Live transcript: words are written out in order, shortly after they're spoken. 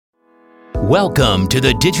Welcome to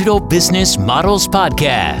the Digital Business Models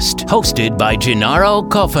Podcast, hosted by Gennaro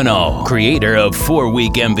Cofano, creator of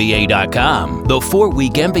 4weekmba.com. The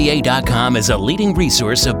 4weekmba.com is a leading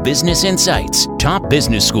resource of business insights. Top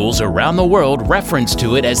business schools around the world reference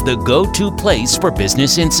to it as the go-to place for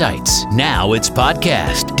business insights. Now its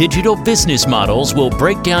podcast, Digital Business Models, will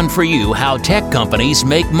break down for you how tech companies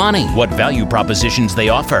make money, what value propositions they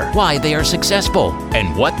offer, why they are successful,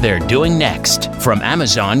 and what they're doing next. From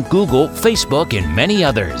Amazon, Google, Facebook, and many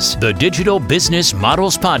others, the Digital Business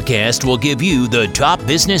Models Podcast will give you the top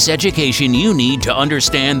business education you need to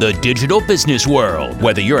understand the digital business world.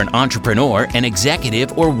 Whether you're an entrepreneur, an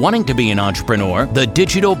executive, or wanting to be an entrepreneur, the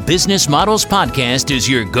Digital Business Models Podcast is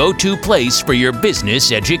your go-to place for your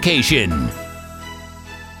business education.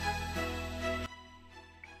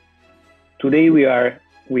 Today we are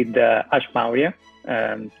with Ash Maurya.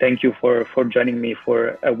 Thank you for joining me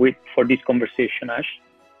for this conversation, Ash.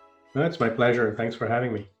 It's my pleasure. Thanks for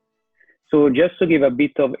having me. So just to give a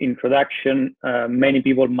bit of introduction, many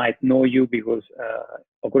people might know you because,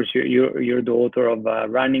 of course, you're the author of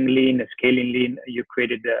Running Lean, Scaling Lean. You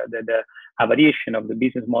created a variation of the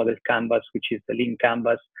business model canvas, which is the Lean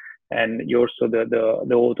Canvas, and you're also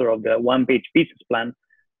the author of the one-page business plan.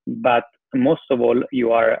 But most of all,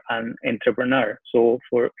 you are an entrepreneur. So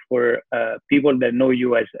for people that know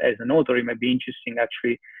you as an author, it might be interesting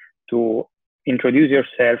actually to introduce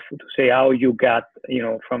yourself, to say how you got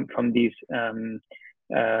from this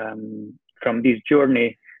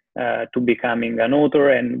journey to becoming an author,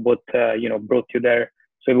 and what brought you there.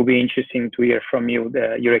 So it will be interesting to hear from you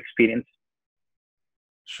your experience.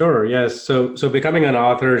 Sure. Yes. So becoming an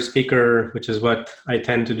author, speaker, which is what I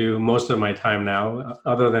tend to do most of my time now,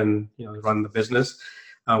 other than run the business,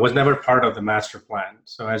 was never part of the master plan.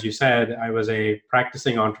 So as you said, I was a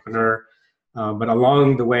practicing entrepreneur, but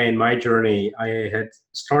along the way in my journey, I had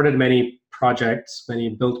started many projects,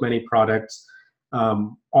 built many products.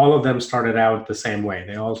 All of them started out the same way.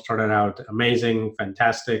 They all started out amazing,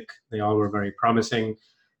 fantastic. They all were very promising,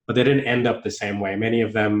 but they didn't end up the same way. Many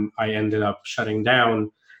of them I ended up shutting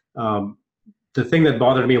down. The thing that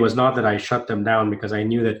bothered me was not that I shut them down, because I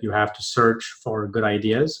knew that you have to search for good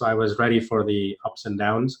ideas. So I was ready for the ups and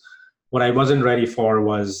downs. What I wasn't ready for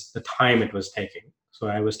was the time it was taking. So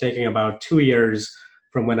I was taking about 2 years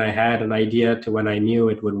from when I had an idea to when I knew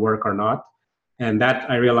it would work or not. And that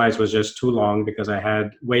I realized was just too long, because I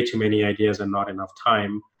had way too many ideas and not enough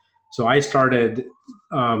time. So I started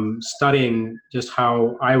studying just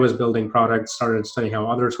how I was building products, started studying how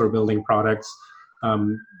others were building products,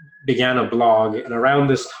 began a blog. And around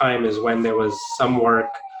this time is when there was some work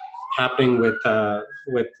happening with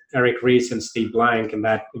Eric Ries and Steve Blank, and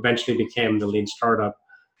that eventually became the Lean Startup.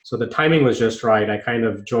 So the timing was just right. I kind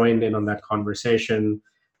of joined in on that conversation.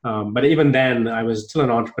 But even then, I was still an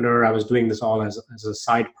entrepreneur. I was doing this all as a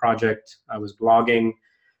side project. I was blogging.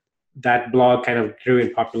 That blog kind of grew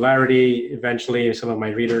in popularity. Eventually, some of my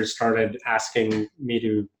readers started asking me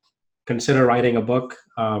to consider writing a book.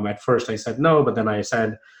 At first, I said no, but then I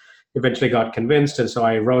eventually got convinced. And so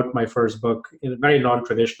I wrote my first book in a very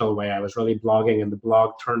non-traditional way. I was really blogging, and the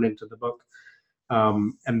blog turned into the book.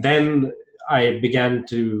 And then I began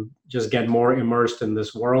to just get more immersed in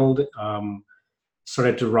this world.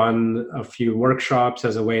 Started to run a few workshops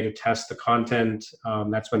as a way to test the content.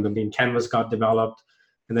 That's when the Lean Canvas got developed.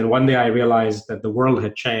 And then one day I realized that the world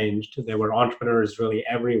had changed. There were entrepreneurs really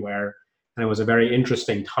everywhere, and it was a very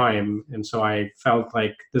interesting time. And so I felt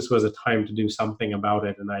like this was a time to do something about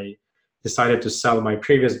it. And I decided to sell my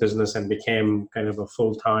previous business and became kind of a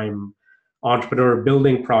full-time entrepreneur,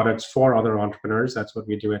 building products for other entrepreneurs. That's what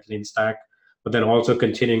we do at LeanStack, but then also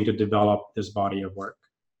continuing to develop this body of work.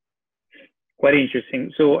 Quite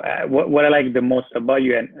interesting. So what I like the most about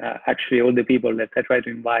you, and actually all the people that I try to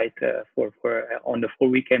invite for on the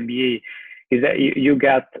 4-week MBA, is that you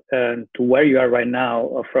got to where you are right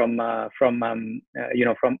now from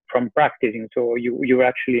practicing. So you were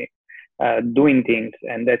actually doing things,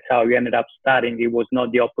 and that's how you ended up studying. It was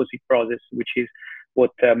not the opposite process, which is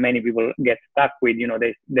what many people get stuck with.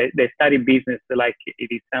 They study business like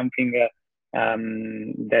it is something that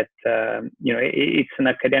it's an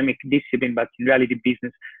academic discipline, but in reality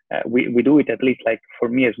business we do it, at least like for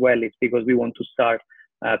me as well. It's because we want to start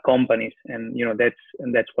companies, and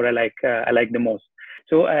that's what I like the most.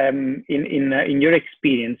 So in your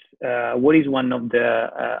experience, what is one of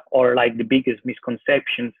the or like the biggest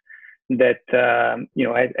misconceptions that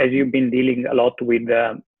as you've been dealing a lot with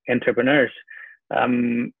entrepreneurs,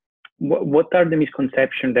 what are the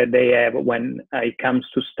misconceptions that they have when it comes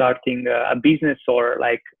to starting a business, or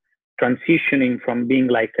like transitioning from being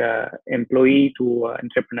like an employee to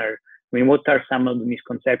entrepreneur? I mean, what are some of the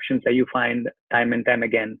misconceptions that you find time and time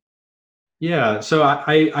again? Yeah, so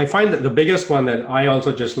I find that the biggest one that I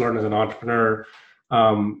also just learned as an entrepreneur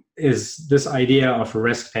is this idea of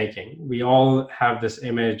risk taking. We all have this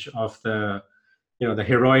image of the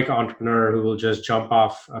heroic entrepreneur who will just jump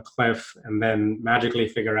off a cliff and then magically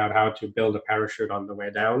figure out how to build a parachute on the way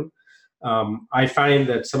down. I find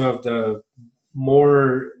that some of the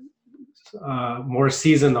more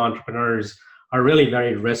seasoned entrepreneurs are really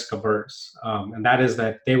very risk averse, and that is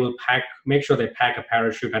that they will make sure they pack a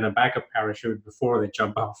parachute and a backup parachute before they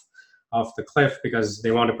jump off the cliff because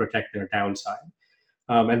they want to protect their downside.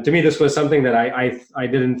 And to me, this was something that I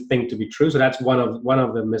didn't think to be true. So that's one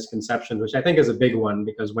of the misconceptions, which I think is a big one,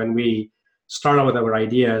 because when we start out with our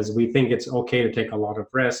ideas, we think it's okay to take a lot of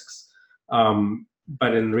risks.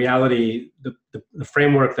 But in reality, the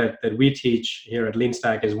framework that we teach here at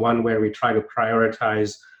LeanStack is one where we try to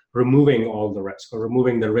prioritize removing all the risk, or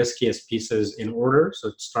removing the riskiest pieces in order.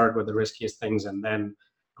 So start with the riskiest things, and then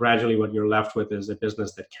gradually what you're left with is a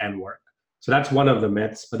business that can work. So that's one of the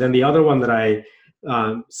myths. But then the other one that I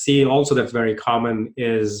see also that's very common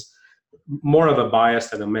is more of a bias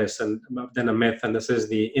than a myth, and this is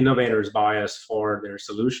the innovator's bias for their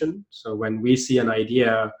solution. So when we see an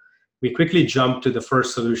idea, we quickly jump to the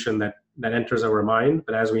first solution that enters our mind.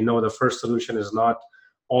 But as we know, the first solution is not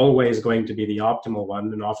always going to be the optimal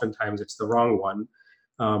one, and oftentimes it's the wrong one.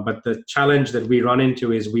 But the challenge that we run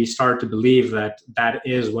into is we start to believe that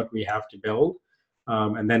is what we have to build.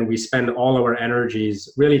 And then we spend all our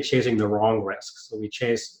energies really chasing the wrong risks. So we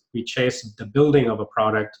chase the building of a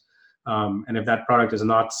product, and if that product is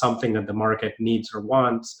not something that the market needs or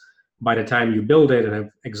wants, by the time you build it and have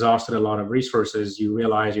exhausted a lot of resources, you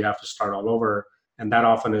realize you have to start all over, and that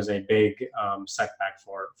often is a big setback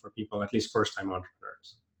for people, at least first-time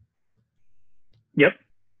entrepreneurs. Yep,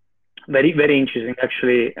 very, very interesting.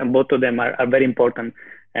 Actually, and both of them are very important.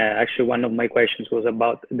 Actually, one of my questions was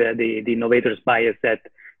about the innovator's bias that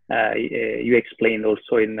you explained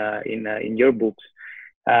also in your books.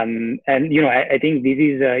 And I think this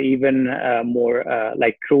is even more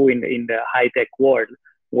like true in the high tech world,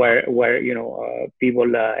 where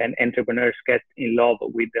people and entrepreneurs get in love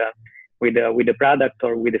with the product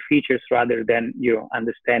or with the features rather than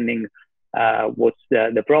understanding what's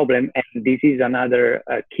the problem. And this is another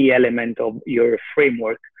key element of your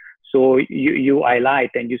framework. So you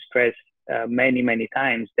highlight and you stress many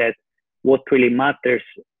times that what really matters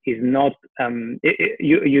is not.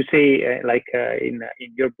 You say in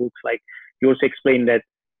your books, like you also explain that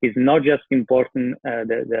it's not just important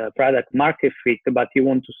the product market fit, but you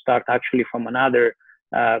want to start actually from another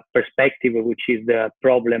perspective, which is the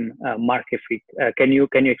problem market fit. Can you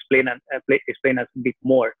explain us a bit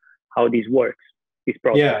more how this works, this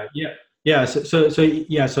process? Yeah. So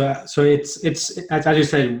it's as you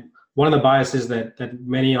said. One of the biases that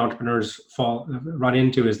many entrepreneurs run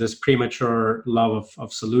into is this premature love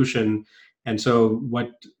of solution. And so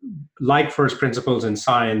like first principles in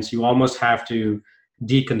science, you almost have to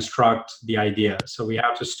deconstruct the idea. So we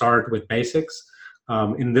have to start with basics.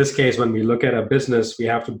 In this case, when we look at a business, we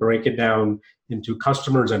have to break it down into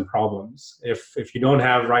customers and problems. If you don't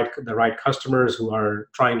have the right customers who are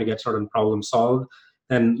trying to get certain problems solved,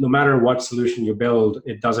 then no matter what solution you build,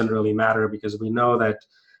 it doesn't really matter, because we know that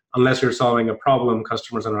unless you're solving a problem,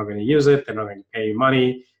 customers are not going to use it. They're not going to pay you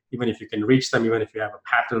money. Even if you can reach them, even if you have a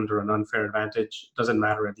patent or an unfair advantage, it doesn't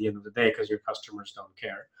matter at the end of the day because your customers don't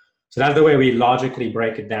care. So that's the way we logically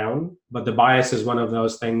break it down. But the bias is one of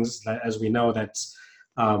those things that, as we know, that's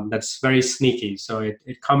very sneaky. So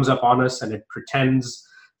it comes up on us and it pretends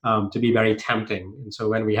to be very tempting. And so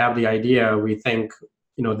when we have the idea, we think,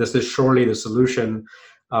 this is surely the solution.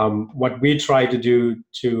 What we try to do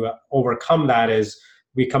to overcome that is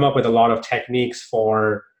we come up with a lot of techniques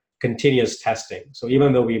for continuous testing. So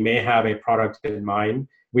even though we may have a product in mind,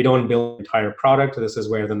 we don't build the entire product. This is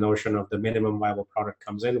where the notion of the minimum viable product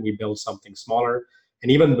comes in. We build something smaller.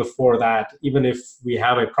 And even before that, even if we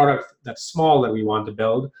have a product that's small that we want to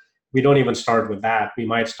build, we don't even start with that. We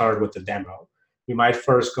might start with the demo. We might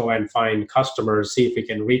first go and find customers, see if we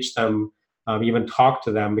can reach them, even talk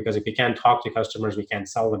to them, because if we can't talk to customers, we can't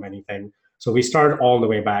sell them anything. So we start all the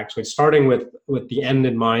way back. So it's starting with the end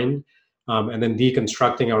in mind, and then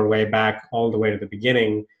deconstructing our way back all the way to the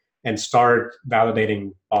beginning and start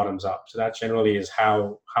validating bottoms up. So that generally is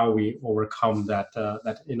how we overcome that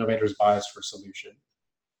innovator's bias for solution.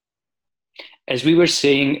 As we were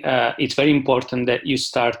saying, it's very important that you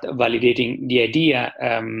start validating the idea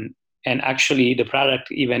and actually the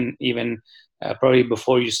product even probably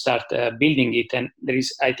before you start building it. And there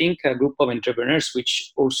is, I think, a group of entrepreneurs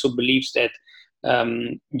which also believes that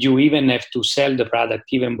you even have to sell the product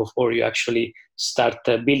even before you actually start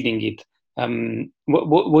building it.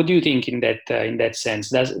 What do you think in that sense?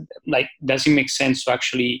 Does it make sense to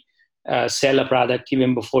actually sell a product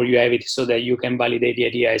even before you have it, so that you can validate the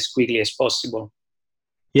idea as quickly as possible?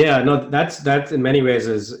 Yeah, no, that's in many ways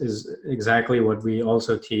is exactly what we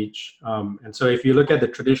also teach. And so if you look at the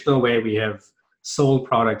traditional way we have sold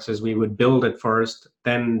products, is we would build it first,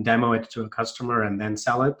 then demo it to a customer, and then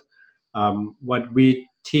sell it. What we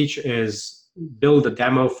teach is build the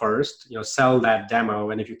demo first, sell that demo,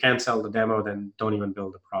 and if you can't sell the demo, then don't even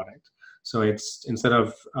build the product. So it's, instead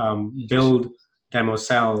of build, demo,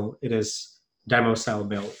 sell, it is demo, sell,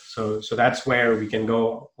 build. So that's where we can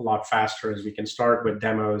go a lot faster, as we can start with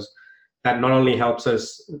demos. That not only helps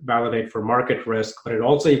us validate for market risk, but it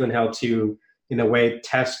also even helps you in a way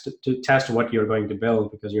test what you're going to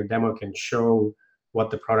build, because your demo can show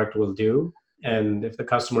what the product will do. And if the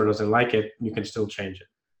customer doesn't like it, you can still change it.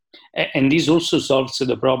 And this also solves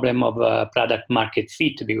the problem of product market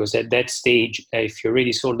fit, because at that stage, if you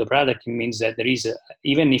already sold the product, it means that there is,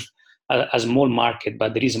 even if a small market,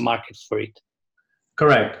 but there is a market for it.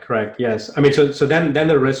 Correct. Yes. I mean, so then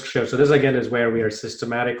the risk shifts. So this again is where we are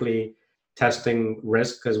systematically testing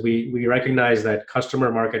risk, because we recognize that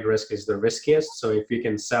customer market risk is the riskiest. So if you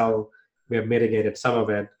can sell, we have mitigated some of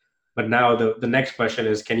it. But now the next question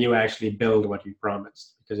is, can you actually build what you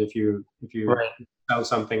promised? Because if you Right. sell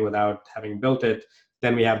something without having built it,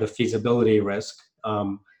 then we have the feasibility risk.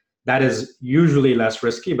 That is usually less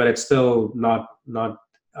risky, but it's still not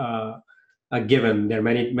a given. There are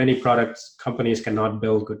many companies cannot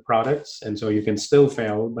build good products, and so you can still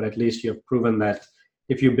fail, but at least you have proven that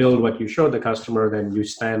if you build what you showed the customer, then you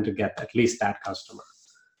stand to get at least that customer.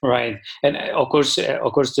 Right. And of course,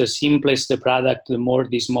 the simplest the product, the more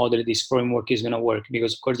this model, this framework is going to work.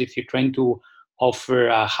 Because of course, if you're trying to offer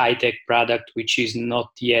a high-tech product which is not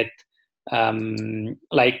yet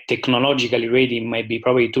technologically ready, it might be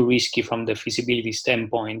probably too risky from the feasibility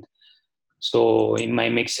standpoint. So it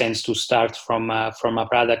might make sense to start from a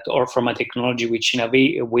product or from a technology which in a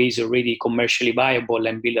way is already commercially viable,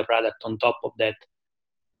 and build a product on top of that.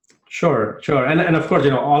 Sure. And of course,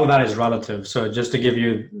 all of that is relative. So just to give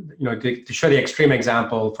you, to show the extreme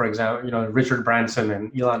example, for example, Richard Branson and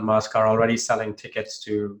Elon Musk are already selling tickets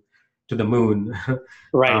to the moon.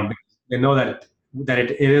 Right. They know that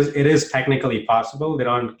it is technically possible.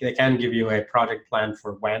 They can't give you a project plan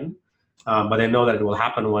for when, but they know that it will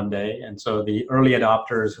happen one day. And so the early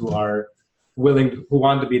adopters who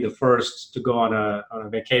want to be the first to go on a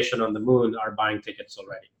vacation on the moon are buying tickets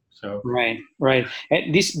already. So right.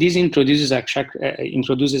 And this introduces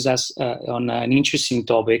us on an interesting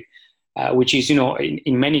topic, which is,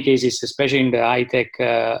 in many cases, especially in the high-tech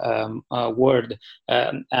world,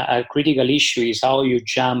 a critical issue is how you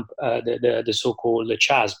jump the so-called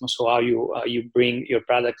chasm. So how you bring your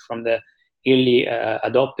product from the early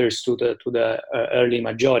adopters to the early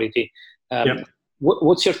majority. Yep.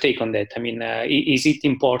 What's your take on that? I mean, is it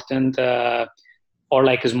important, or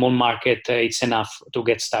like a small market, it's enough to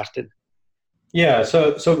get started? Yeah,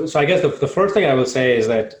 so I guess the first thing I will say is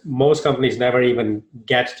that most companies never even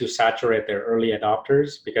get to saturate their early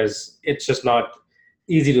adopters, because it's just not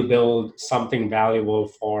easy to build something valuable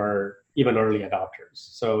for even early adopters.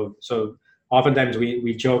 So oftentimes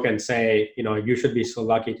we joke and say, you should be so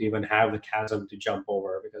lucky to even have the chasm to jump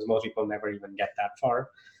over, because most people never even get that far.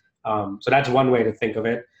 So that's one way to think of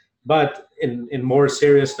it. But in more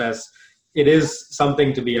seriousness, it is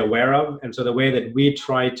something to be aware of. And so the way that we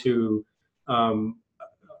try to kind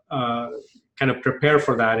of prepare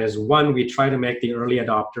for that is, one, we try to make the early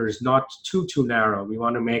adopters not too narrow. We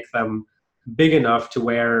want to make them big enough to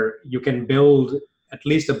where you can build at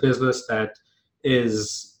least a business that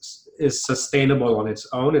is sustainable on its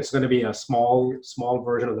own. It's going to be a small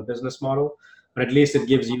version of the business model, but at least it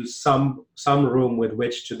gives you some room with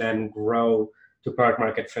which to then grow to product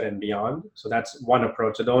market fit and beyond. So that's one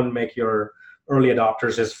approach. So don't make your early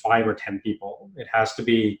adopters just 5 or 10 people. It has to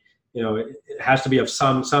be, it has to be of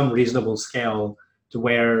some reasonable scale to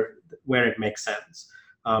where it makes sense.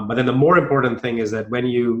 But then the more important thing is that when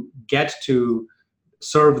you get to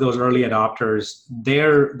serve those early adopters,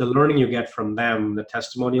 the learning you get from them, the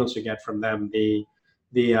testimonials you get from them, the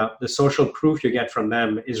social proof you get from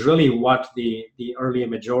them is really what the early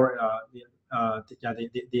majority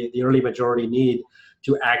the early majority need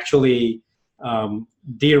to actually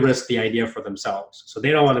de-risk the idea for themselves. So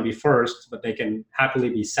they don't want to be first, but they can happily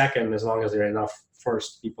be second as long as there are enough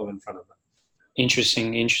first people in front of them.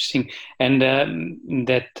 Interesting. And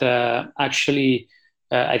that actually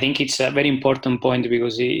I think it's a very important point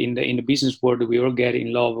because in the business world we all get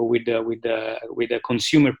in love with the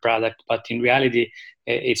consumer product, but in reality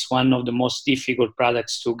it's one of the most difficult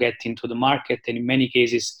products to get into the market. And in many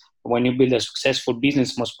cases, when you build a successful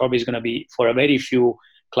business, most probably it's going to be for a very few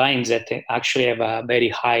clients that actually have a very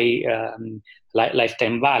high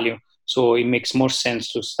lifetime value. So it makes more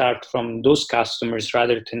sense to start from those customers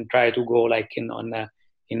rather than try to go like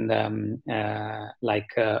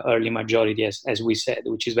early majority, as we said,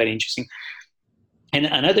 which is very interesting. And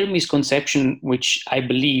another misconception, which I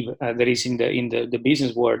believe there is in the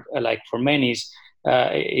business world, like for many,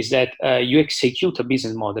 is that you execute a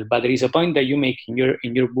business model, but there is a point that you make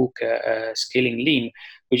in your book, Scaling Lean,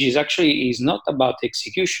 which is actually is not about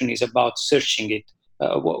execution; is about searching it.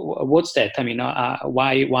 What's that? I mean,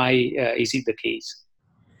 why is it the case?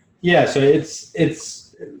 Yeah, so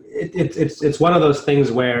it's one of those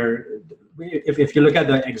things where if you look at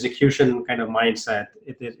the execution kind of mindset,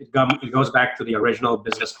 it goes back to the original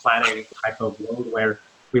business planning type of world where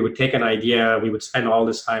we would take an idea, we would spend all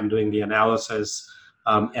this time doing the analysis,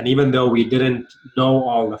 and even though we didn't know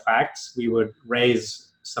all the facts, we would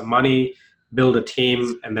raise some money, build a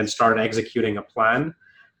team, and then start executing a plan.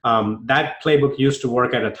 That playbook used to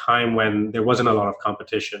work at a time when there wasn't a lot of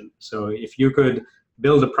competition. So if you could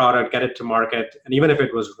build a product, get it to market, and even if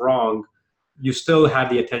it was wrong, you still had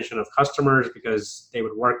the attention of customers because they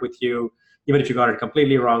would work with you. Even if you got it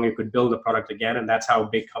completely wrong, you could build the product again, and that's how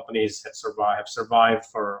big companies have survived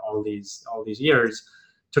for all these years.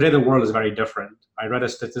 Today, the world is very different. I read a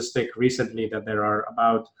statistic recently that there are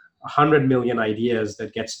about 100 million ideas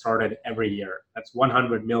that get started every year. That's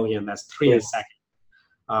 100 million. That's 3 a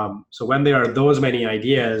second. So when there are those many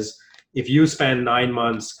ideas, if you spend 9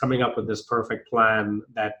 months coming up with this perfect plan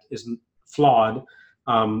that is flawed,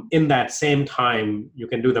 in that same time, you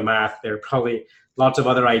can do the math. There are probably lots of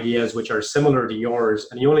other ideas which are similar to yours,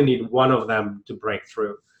 and you only need one of them to break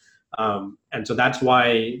through. And so that's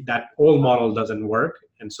why that old model doesn't work.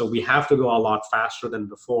 And so we have to go a lot faster than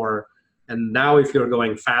before. And now if you're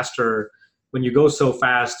going faster, when you go so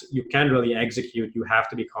fast, you can't really execute. You have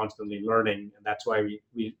to be constantly learning. And that's why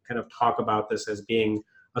we kind of talk about this as being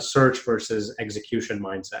a search versus execution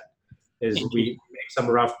mindset. Is we make some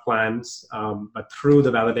rough plans, but through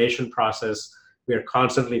the validation process, we are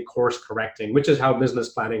constantly course correcting, which is how business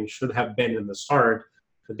planning should have been in the start.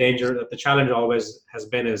 The challenge always has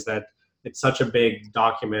been is that it's such a big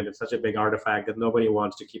document, it's such a big artifact that nobody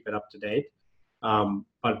wants to keep it up to date.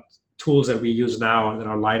 But tools that we use now that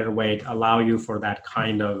are lighter weight allow you for that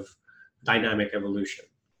kind of dynamic evolution.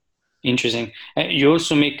 Interesting. You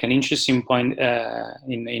also make an interesting point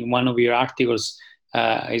in one of your articles,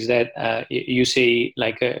 is that you say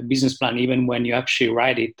like a business plan, even when you actually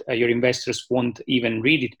write it, your investors won't even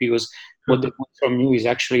read it because what they want from you is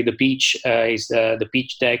actually the pitch, is the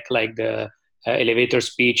pitch deck, like the elevator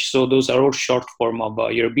speech. So those are all short form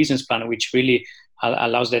of your business plan, which really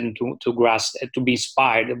allows them to grasp, to be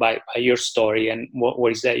inspired by your story and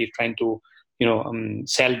what is that you're trying to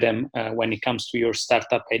sell them when it comes to your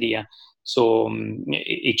startup idea. So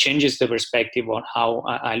it changes the perspective on how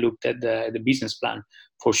I looked at the business plan,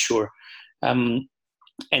 for sure. And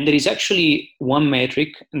there is actually one metric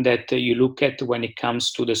that you look at when it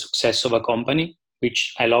comes to the success of a company,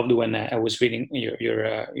 which I loved when I was reading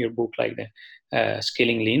your book, like the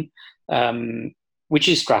Scaling Lean, which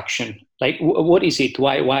is traction. Like, what is it?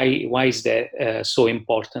 Why is that so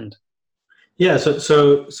important? Yeah,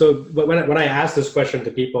 so when I ask this question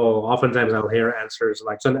to people, oftentimes I'll hear answers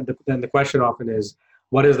like, so then the question often is,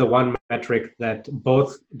 what is the one metric that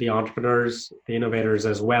both the entrepreneurs, the innovators,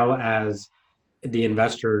 as well as the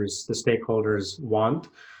investors, the stakeholders want?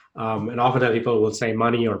 And oftentimes people will say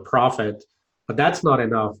money or profit, but that's not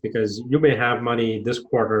enough because you may have money this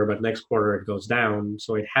quarter, but next quarter it goes down.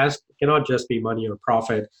 So it cannot just be money or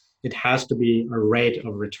profit. It has to be a rate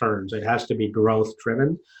of returns. It has to be growth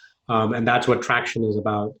driven. And that's what traction is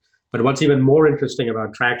about. But what's even more interesting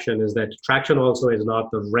about traction is that traction also is not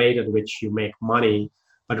the rate at which you make money,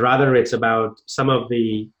 but rather it's about some of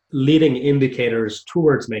the leading indicators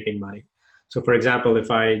towards making money. So for example,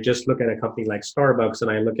 if I just look at a company like Starbucks and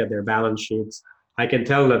I look at their balance sheets, I can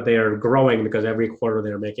tell that they are growing because every quarter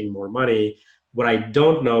they're making more money. What I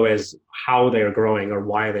don't know is how they're growing or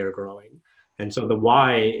why they're growing. And so the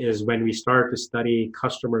why is when we start to study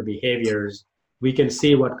customer behaviors, we can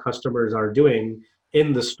see what customers are doing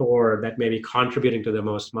in the store that may be contributing to the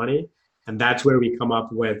most money. And that's where we come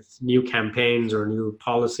up with new campaigns or new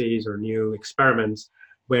policies or new experiments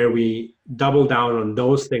where we double down on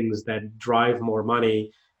those things that drive more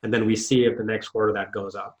money. And then we see if the next quarter that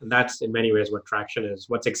goes up. And that's in many ways what traction is.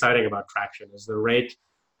 What's exciting about traction is the rate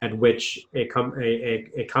at which a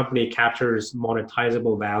company captures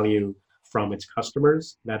monetizable value from its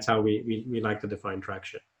customers. That's how we like to define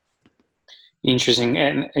traction. Interesting,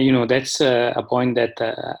 and that's a point that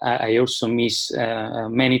I also miss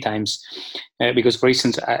many times because, for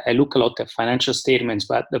instance, I look a lot at financial statements,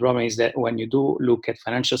 but the problem is that when you do look at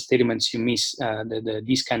financial statements, you miss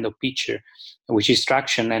this kind of picture, which is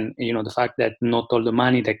traction, and the fact that not all the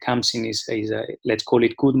money that comes in is let's call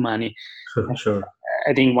it good money. Sure.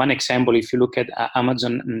 I think one example, if you look at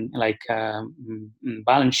Amazon,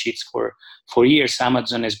 balance sheets for years,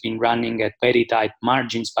 Amazon has been running at very tight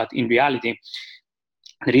margins. But in reality,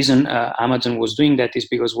 the reason Amazon was doing that is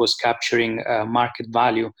because it was capturing market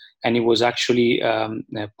value, and it was actually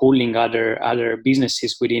pulling other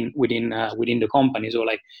businesses within the company. So,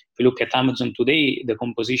 like if you look at Amazon today, the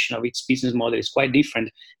composition of its business model is quite different.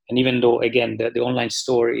 And even though, again, the online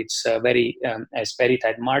store it's has very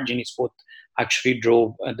tight margin, it's what actually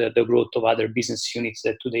drove the growth of other business units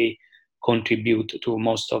that today contribute to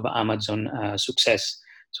most of Amazon success.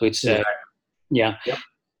 So it's yeah. Yep.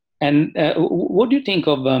 And what do you think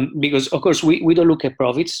of because of course we don't look at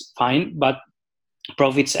profits, fine, but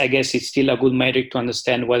profits, I guess, it's still a good metric to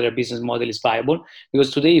understand whether a business model is viable.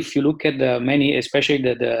 Because today, if you look at the many, especially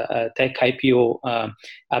the tech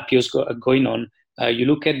IPOs going on, you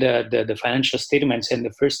look at the financial statements, and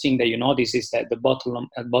the first thing that you notice is that the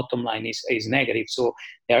bottom line is negative. So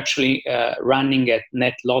they're actually running at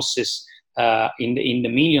net losses in the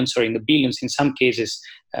millions or in the billions in some cases.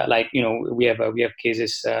 We have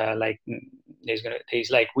cases like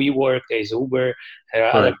there's like WeWork, there's Uber, there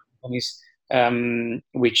are other companies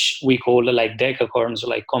which we call like decacorns,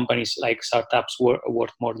 like companies like startups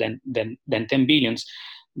worth more than 10 billions.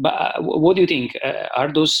 But what do you think? Are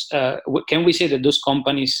those? Can we say that those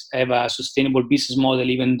companies have a sustainable business model,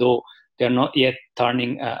 even though they're not yet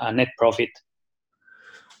turning a net profit?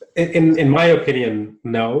 In my opinion,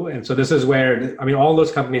 no. And so this is where, I mean, all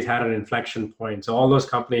those companies had an inflection point. So all those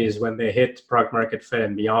companies, when they hit product market fit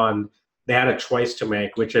and beyond, they had a choice to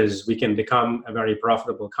make, which is we can become a very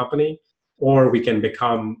profitable company, or we can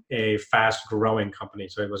become a fast growing company.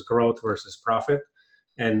 So it was growth versus profit.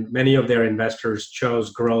 And many of their investors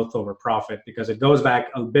chose growth over profit because it goes back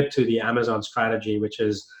a bit to the Amazon strategy, which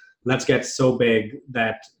is let's get so big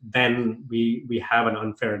that then we have an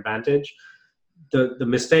unfair advantage. The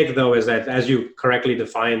mistake, though, is that, as you correctly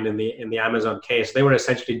defined in the Amazon case, they were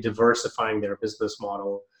essentially diversifying their business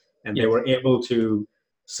model, and they were able to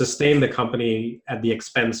sustain the company at the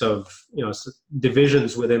expense of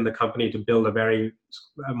divisions within the company to build a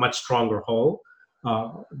much stronger whole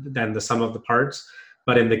than the sum of the parts.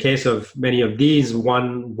 But in the case of many of these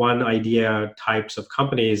one idea types of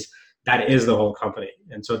companies, that is the whole company.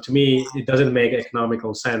 And so to me, it doesn't make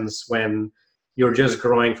economical sense when you're just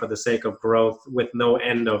growing for the sake of growth with no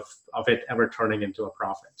end of it ever turning into a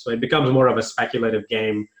profit. So it becomes more of a speculative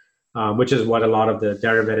game, which is what a lot of the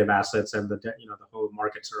derivative assets and the whole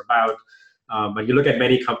markets are about. But you look at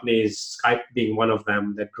many companies, Skype being one of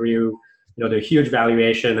them, that grew the huge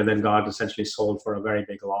valuation and then got essentially sold for a very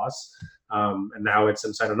big loss. And now it's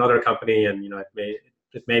inside another company, and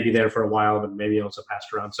it may be there for a while, but maybe also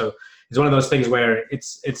passed around. So it's one of those things where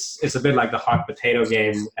it's a bit like the hot potato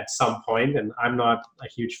game at some point, and I'm not a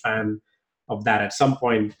huge fan of that. At some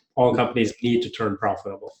point, all companies need to turn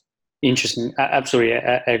profitable. Interesting. Absolutely.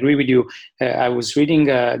 I agree with you. I was reading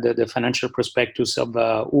the financial prospectus of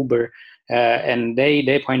Uber, and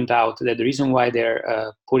they point out that the reason why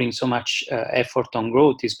they're putting so much effort on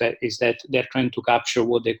growth is that they're trying to capture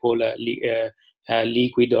what they call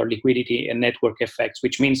liquid or liquidity and network effects,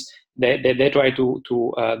 which means they try to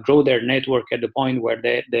grow their network at the point where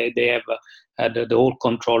they have the whole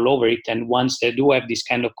control over it. And once they do have this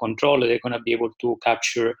kind of control, they're going to be able to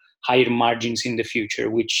capture higher margins in the future,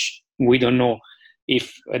 which we don't know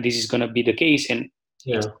if this is going to be the case. And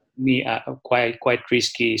it's a quite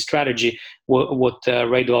risky strategy. What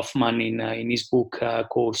Reid Hoffman in his book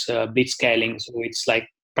calls blitzscaling. So it's like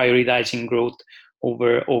prioritizing growth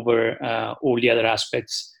over all the other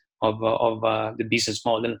aspects of the business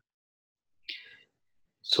model.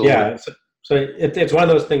 So it's one of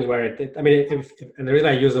those things where and the reason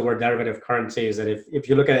I use the word derivative currency is that if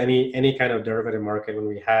you look at any kind of derivative market, when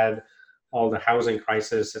we had all the housing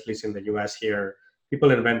crisis, at least in the US here,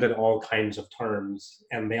 people invented all kinds of terms,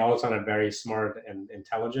 and they all sounded very smart and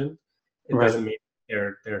intelligent. It doesn't mean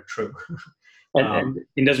they're true. And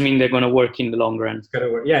it doesn't mean they're going to work in the long run. It's going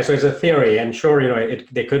to work. Yeah, so it's a theory, and sure,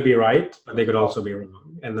 they could be right, but they could also be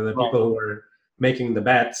wrong. And then the people who are making the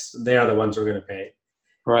bets, they are the ones who are going to pay.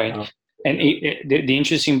 Right. And the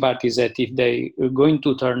interesting part is that if they are going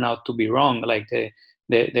to turn out to be wrong, like the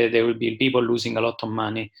there will be people losing a lot of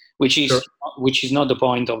money, which is not the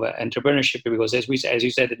point of entrepreneurship, because as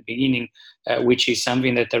you said at the beginning, which is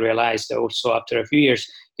something that I realized also after a few years,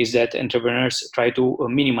 is that entrepreneurs try to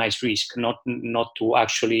minimize risk, not to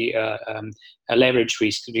actually leverage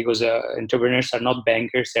risk, because entrepreneurs are not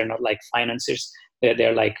bankers, they're not like financiers.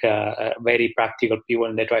 They're like very practical people,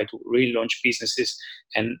 and they try to really launch businesses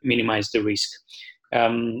and minimize the risk.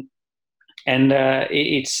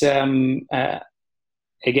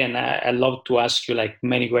 Again, I love to ask you like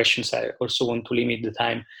many questions. I also want to limit the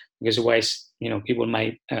time, because otherwise, people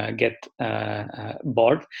might get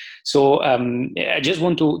bored. So I just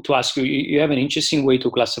want to ask you. You have an interesting way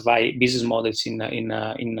to classify business models in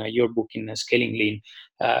your book, in Scaling Lean,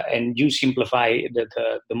 and you simplify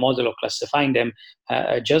the model of classifying them.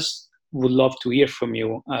 I just would love to hear from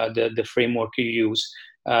you the framework you use.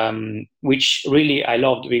 Which really I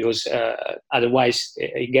loved, because otherwise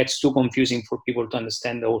it gets too confusing for people to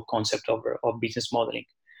understand the whole concept of business modeling.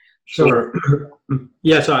 Sure.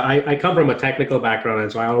 Yeah, so I come from a technical background,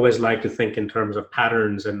 and so I always like to think in terms of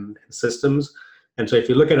patterns and systems. And so if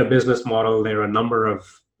you look at a business model, there are a number of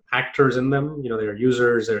actors in them. There are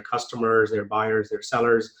users, there are customers, there are buyers, there are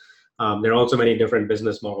sellers. There are also many different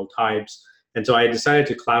business model types. And so I decided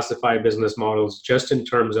to classify business models just in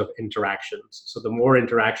terms of interactions. So the more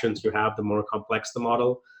interactions you have, the more complex the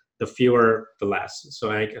model, the fewer, the less.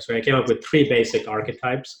 So I came up with 3 basic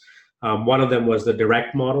archetypes. One of them was the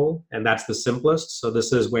direct model, and that's the simplest. So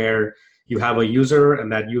this is where you have a user,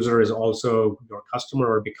 and that user is also your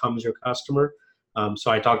customer or becomes your customer.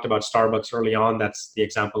 So I talked about Starbucks early on. That's the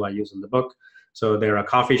example I use in the book. So they're a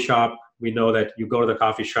coffee shop. We know that you go to the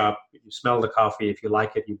coffee shop, you smell the coffee, if you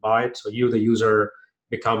like it, you buy it. So you, the user,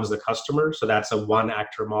 becomes the customer. So that's a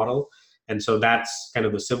one-actor model. And so that's kind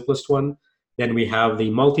of the simplest one. Then we have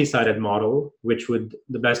the multi-sided model, which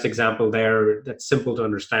the best example there that's simple to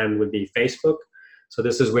understand would be Facebook. So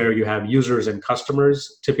this is where you have users and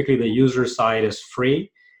customers. Typically the user side is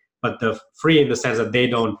free, but the free in the sense that they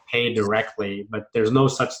don't pay directly, but there's no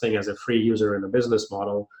such thing as a free user in a business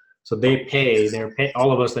model. So they're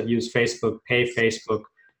all of us that use Facebook pay Facebook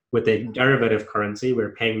with a derivative currency.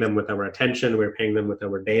 We're paying them with our attention, we're paying them with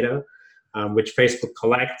our data, which Facebook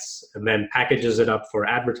collects and then packages it up for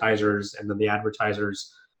advertisers, and then the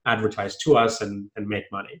advertisers advertise to us and make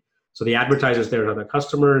money. So the advertisers there are the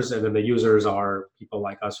customers, and then the users are people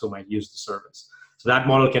like us who might use the service. So that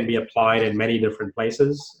model can be applied in many different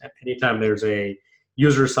places. Anytime there's a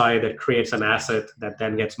user side that creates an asset that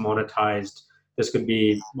then gets monetized, this could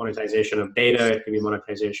be monetization of data, it could be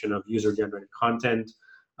monetization of user-generated content.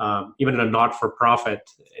 Even in a not-for-profit,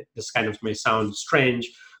 this kind of may sound strange,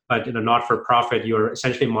 but in a not-for-profit, you're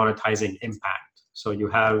essentially monetizing impact. So you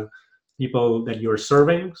have people that you're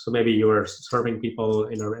serving. So maybe you're serving people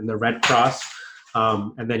in the Red Cross,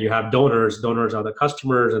 and then you have donors. Donors are the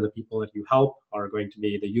customers, and the people that you help are going to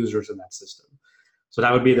be the users in that system. So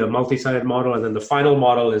that would be the multi-sided model. And then the final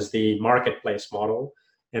model is the marketplace model.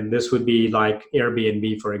 And this would be like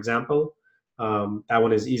Airbnb, for example. That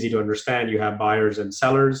one is easy to understand. You have buyers and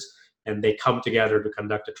sellers, and they come together to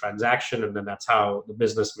conduct a transaction. And then that's how the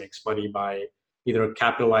business makes money, by either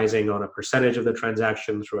capitalizing on a percentage of the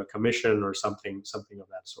transaction through a commission or something of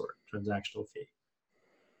that sort, transactional fee.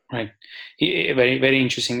 Right. Very, very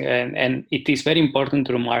interesting. And it is very important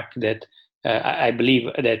to remark that I believe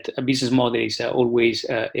that a business model is always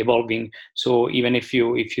evolving. So even if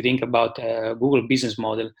you think about Google business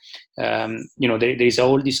model, there is a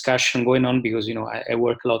whole discussion going on, because I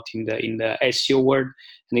work a lot in the SEO world,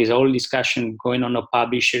 and there's a whole discussion going on of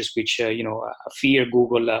publishers which fear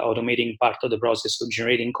Google automating part of the process of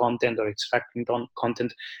generating content or extracting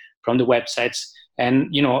content from the websites.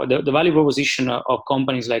 And the value proposition of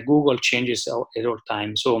companies like Google changes at all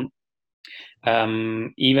time. So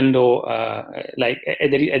even though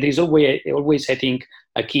there is always I think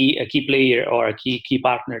a key player or a key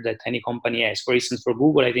partner that any company has. For instance, for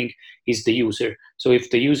Google, I think is the user. So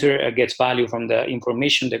if the user gets value from the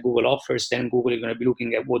information that Google offers, then Google is going to be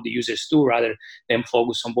looking at what the users do rather than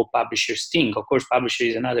focus on what publishers think. Of course, publisher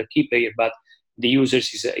is another key player, but the user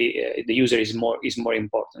is more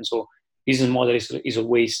important. So business model is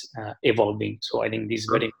always evolving. So I think this is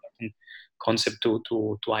very important concept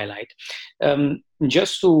to highlight.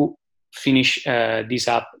 Just to finish this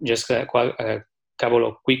up, just a couple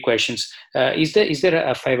of quick questions. Is there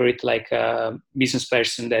a favorite business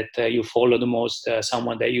person that you follow the most?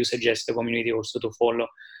 Someone that you suggest the community also to follow?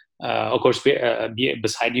 Of course,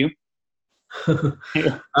 beside you.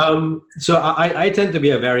 So I tend to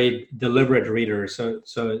be a very deliberate reader. So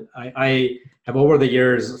I have over the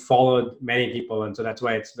years followed many people, and so that's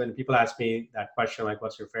why it's when people ask me that question, like,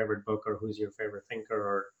 "What's your favorite book?" or "Who's your favorite thinker?"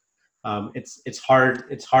 or it's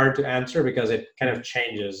hard to answer because it kind of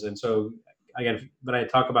changes. And so again, when I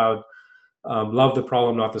talk about love the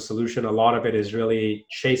problem, not the solution, a lot of it is really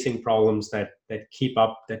chasing problems that keep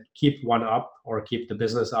one up or keep the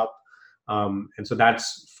business up. And so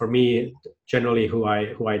that's for me generally who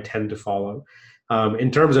I tend to follow.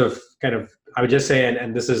 In terms of kind of, I would just say,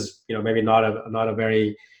 and this is maybe not a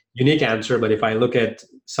very unique answer, but if I look at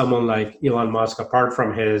someone like Elon Musk, apart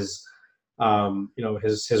from his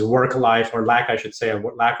his work life, or lack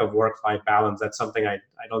of work-life balance, that's something I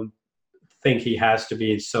don't think he has to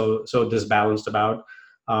be so disbalanced about.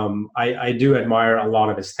 I do admire a lot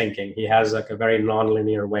of his thinking. He has like a very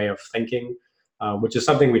non-linear way of thinking, which is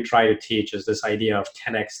something we try to teach, is this idea of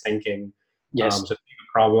 10x thinking. Yes. So take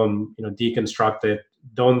a problem, deconstruct it,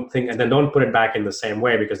 don't think, and then don't put it back in the same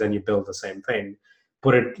way, because then you build the same thing.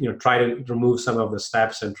 Put it, try to remove some of the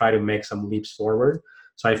steps and try to make some leaps forward.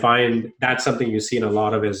 So I find that's something you see in a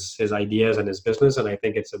lot of his ideas and his business. And I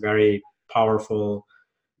think it's a very powerful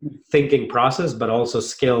thinking process, but also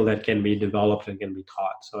skill that can be developed and can be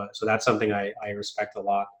taught. So that's something I respect a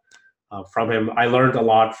lot from him. I learned a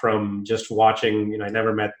lot from just watching, I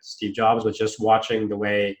never met Steve Jobs, but just watching the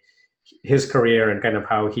way his career and kind of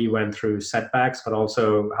how he went through setbacks, but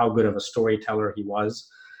also how good of a storyteller he was.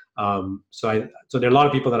 So there are a lot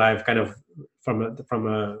of people that I've kind of from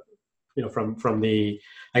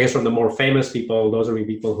the more famous people, those are the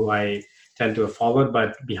people who I tend to have followed.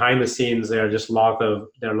 But behind the scenes, there are a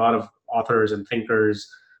lot of authors and thinkers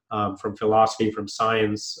from philosophy, from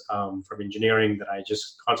science, from engineering that I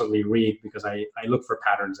just constantly read, because I look for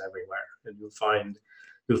patterns everywhere, and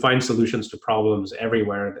you'll find solutions to problems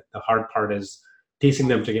everywhere. The hard part is piecing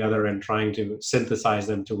them together and trying to synthesize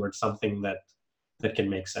them towards something that can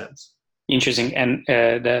make sense. Interesting. And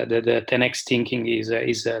the 10x thinking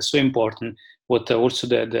is so important. What also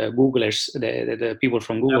the Googlers, the people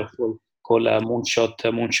from Google call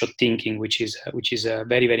moonshot thinking, which is a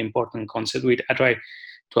very, very important concept. I try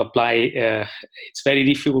to apply. It's very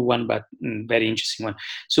difficult one, but very interesting one.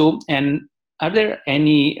 So, and are there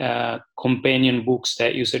any companion books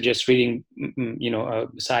that you suggest reading?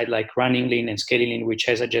 Beside like Running Lean and Scaling Lean, which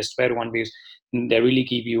I suggest for everyone, because they really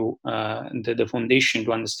give you the foundation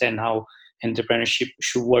to understand how entrepreneurship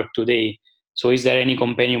should work today. So is there any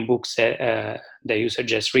companion books that you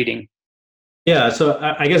suggest reading? Yeah, so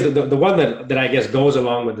I guess the one that I guess goes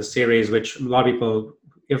along with the series, which a lot of people,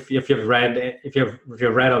 if you've heard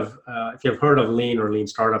of Lean or Lean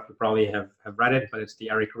Startup, you probably have read it, but it's the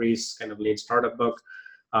Eric Ries kind of Lean Startup book.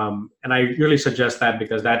 And I really suggest that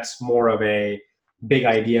because that's more of a big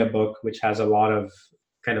idea book, which has a lot of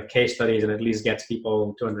kind of case studies and at least gets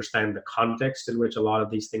people to understand the context in which a lot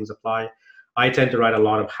of these things apply. I tend to write a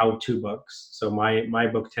lot of how-to books. So my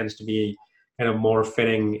book tends to be kind of more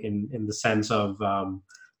fitting in the sense of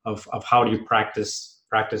how do you practice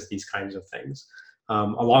these kinds of things.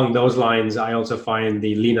 Along those lines, I also find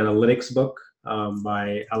the Lean Analytics book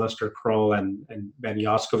by Alistair Kroll and Ben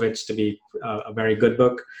Yoskovitz to be a very good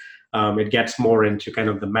book. It gets more into kind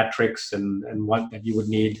of the metrics and what that you would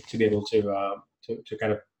need to be able to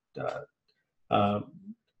kind of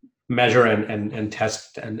measure and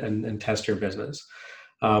test and test your business.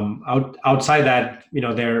 Outside that,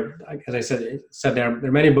 there, as I said, there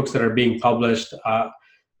are many books that are being published.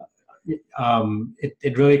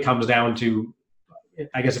 It really comes down to,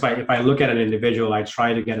 I guess, if I look at an individual, I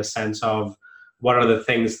try to get a sense of what are the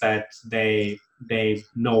things that they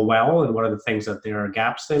know well and what are the things that there are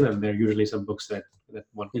gaps in, and there are usually some books that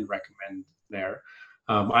one can recommend there.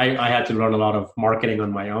 I had to learn a lot of marketing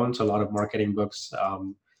on my own, so a lot of marketing books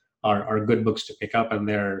are good books to pick up, and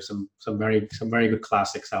there are some very good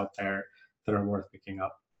classics out there that are worth picking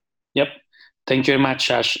up. Yep. Thank you very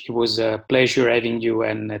much, Ash. It was a pleasure having you,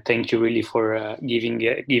 and thank you really for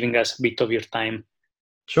giving us a bit of your time.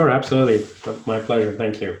 Sure, absolutely. My pleasure.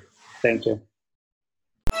 Thank you. Thank you.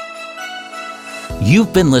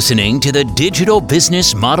 You've been listening to the Digital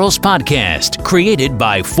Business Models Podcast, created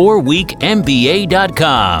by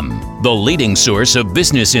 4weekmba.com, the leading source of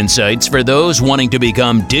business insights for those wanting to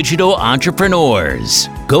become digital entrepreneurs.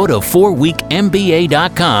 Go to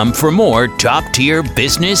 4weekmba.com for more top-tier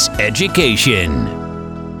business education.